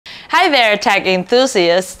Hi there, tech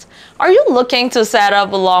enthusiasts! Are you looking to set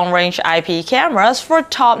up long-range IP cameras for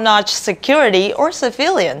top-notch security or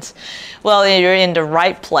civilians? Well, you're in the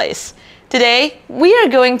right place. Today, we are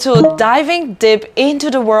going to diving deep into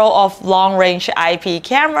the world of long-range IP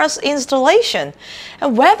cameras installation.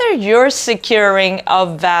 And whether you're securing a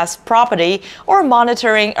vast property or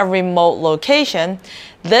monitoring a remote location,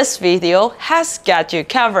 this video has got you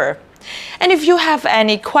covered. And if you have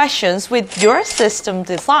any questions with your system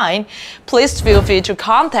design, please feel free to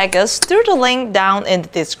contact us through the link down in the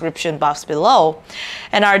description box below.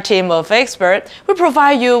 And our team of experts will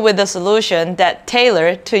provide you with a solution that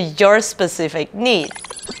tailored to your specific need.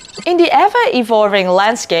 In the ever-evolving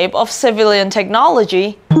landscape of civilian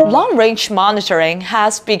technology, long-range monitoring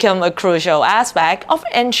has become a crucial aspect of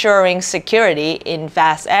ensuring security in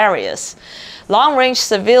vast areas. Long-range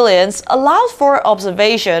surveillance allows for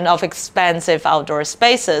observation of expansive outdoor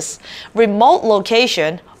spaces, remote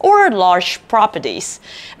location, or large properties,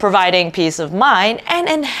 providing peace of mind and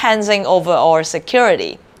enhancing overall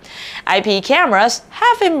security. IP cameras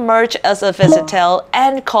have emerged as a versatile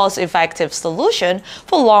and cost-effective solution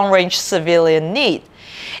for long-range civilian need.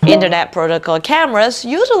 Internet Protocol cameras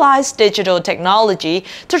utilize digital technology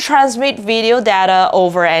to transmit video data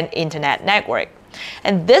over an internet network.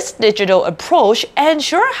 And this digital approach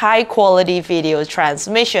ensures high-quality video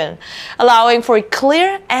transmission, allowing for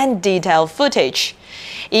clear and detailed footage,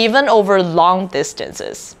 even over long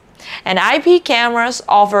distances. And IP cameras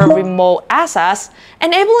offer remote access,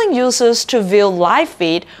 enabling users to view live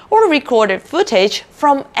feed or recorded footage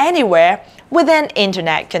from anywhere with an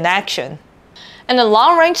internet connection. And the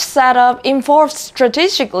long-range setup involves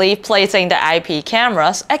strategically placing the IP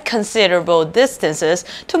cameras at considerable distances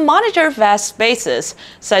to monitor vast spaces,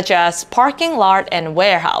 such as parking lot and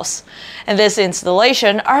warehouse. And these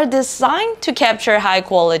installations are designed to capture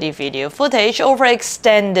high-quality video footage over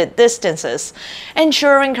extended distances,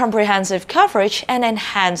 ensuring comprehensive coverage and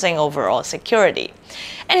enhancing overall security.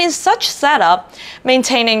 And in such setup,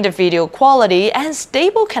 maintaining the video quality and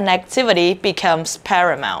stable connectivity becomes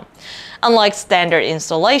paramount. Unlike standard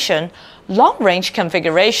installation, long-range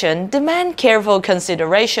configuration demands careful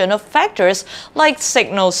consideration of factors like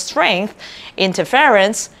signal strength,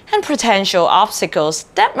 interference, and potential obstacles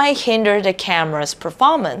that might hinder the camera's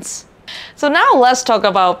performance. So now let's talk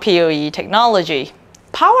about PoE technology.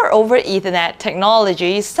 Power over Ethernet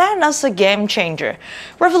technology stands as a game changer,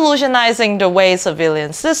 revolutionizing the way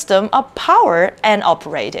civilian systems are powered and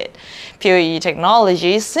operated. PoE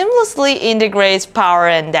technology seamlessly integrates power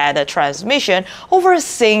and data transmission over a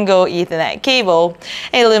single Ethernet cable,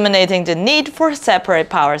 eliminating the need for a separate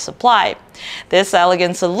power supply. This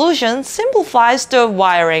elegant solution simplifies the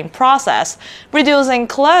wiring process, reducing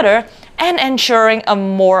clutter and ensuring a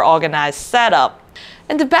more organized setup.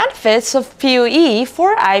 And the benefits of PoE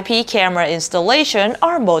for IP camera installation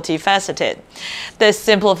are multifaceted. The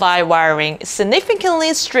simplified wiring significantly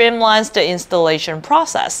streamlines the installation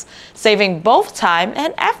process, saving both time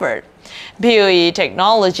and effort. PoE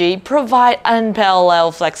technology provides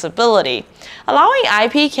unparalleled flexibility, allowing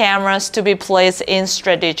IP cameras to be placed in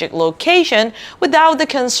strategic locations without the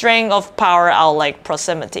constraint of power outlet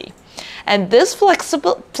proximity. And this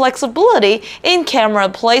flexibility in camera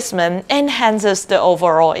placement enhances the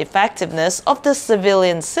overall effectiveness of the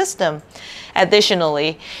civilian system.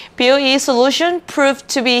 Additionally, PoE solutions proved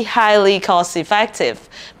to be highly cost-effective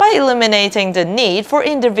by eliminating the need for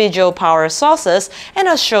individual power sources and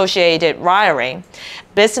associated wiring.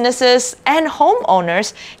 Businesses and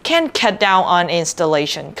homeowners can cut down on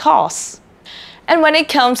installation costs. And when it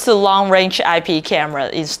comes to long-range IP camera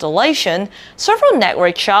installation, several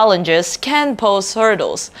network challenges can pose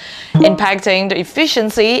hurdles, impacting the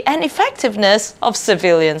efficiency and effectiveness of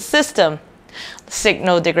civilian systems.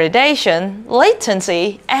 Signal degradation,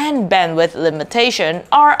 latency, and bandwidth limitation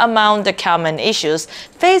are among the common issues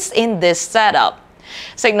faced in this setup.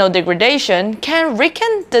 Signal degradation can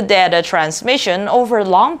weaken the data transmission over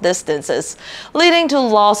long distances, leading to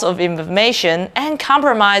loss of information and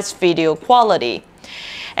compromised video quality.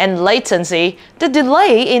 And latency, the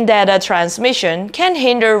delay in data transmission, can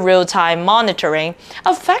hinder real-time monitoring,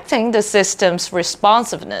 affecting the system's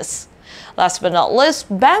responsiveness. Last but not least,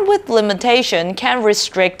 bandwidth limitation can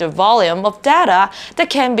restrict the volume of data that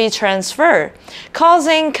can be transferred,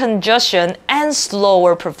 causing congestion and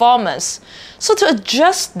slower performance. So to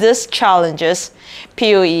address these challenges,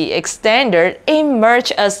 PoE extender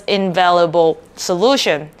emerged as invaluable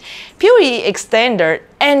solution. PoE extender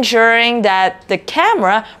ensuring that the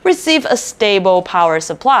camera receives a stable power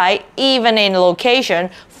supply even in location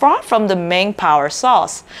far from the main power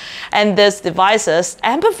source. And these devices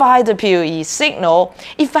amplify the PoE signal,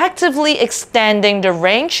 effectively extending the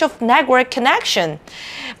range of network connection.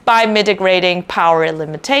 By mitigating power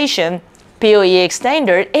limitation, PoE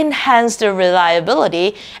extender enhance the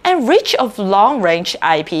reliability and reach of long-range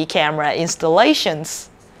IP camera installations.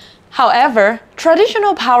 However,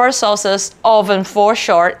 traditional power sources often fall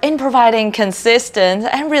short in providing consistent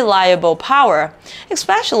and reliable power,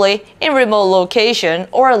 especially in remote location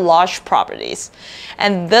or large properties.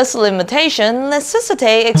 And this limitation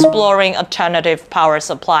necessitates exploring alternative power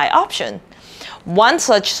supply options. One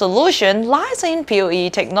such solution lies in PoE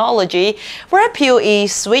technology, where PoE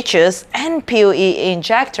switches and PoE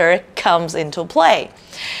injector comes into play.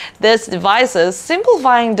 These devices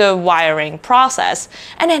simplifying the wiring process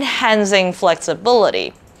and enhancing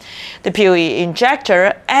flexibility. The PoE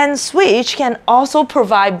injector and switch can also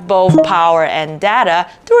provide both power and data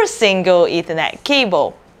through a single Ethernet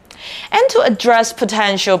cable. And to address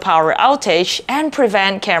potential power outage and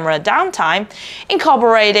prevent camera downtime,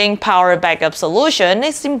 incorporating power backup solution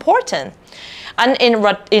is important.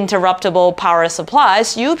 Uninterruptible power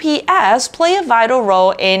supplies (UPS) play a vital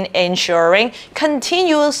role in ensuring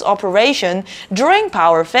continuous operation during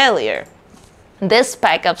power failure. This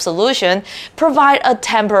backup solution provides a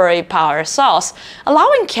temporary power source,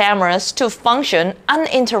 allowing cameras to function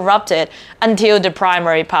uninterrupted until the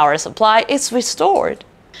primary power supply is restored.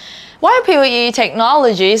 While PoE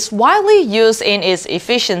technology is widely used in its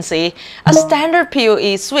efficiency, a standard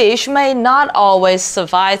PoE switch may not always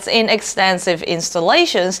suffice in extensive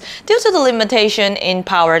installations due to the limitation in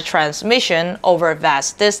power transmission over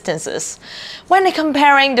vast distances. When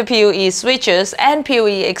comparing the PoE switches and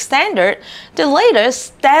PoE extender, the latter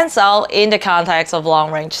stands out in the context of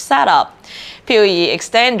long-range setup. PoE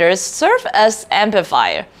extenders serve as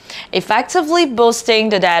amplifier, effectively boosting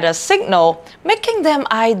the data signal, making them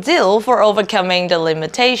ideal for overcoming the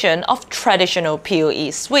limitation of traditional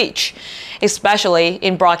PoE switch, especially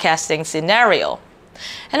in broadcasting scenario.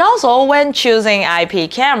 And also, when choosing IP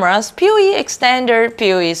cameras, PoE extender,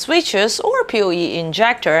 PoE switches, or PoE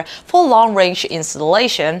injector for long-range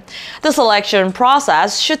installation, the selection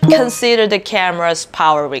process should consider the camera's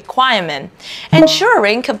power requirement,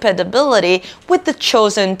 ensuring compatibility with the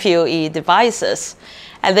chosen PoE devices.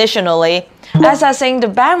 Additionally, assessing the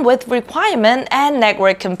bandwidth requirement and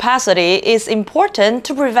network capacity is important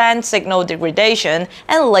to prevent signal degradation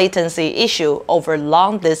and latency issue over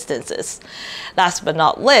long distances. Last but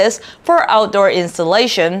not least, for outdoor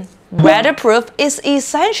installation, weatherproof is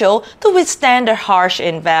essential to withstand the harsh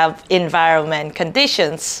environment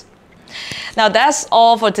conditions. Now that's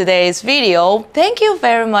all for today's video. Thank you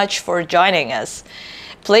very much for joining us.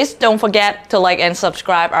 Please don't forget to like and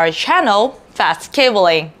subscribe our channel, Fast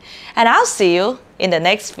Cabling, and I'll see you in the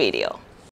next video.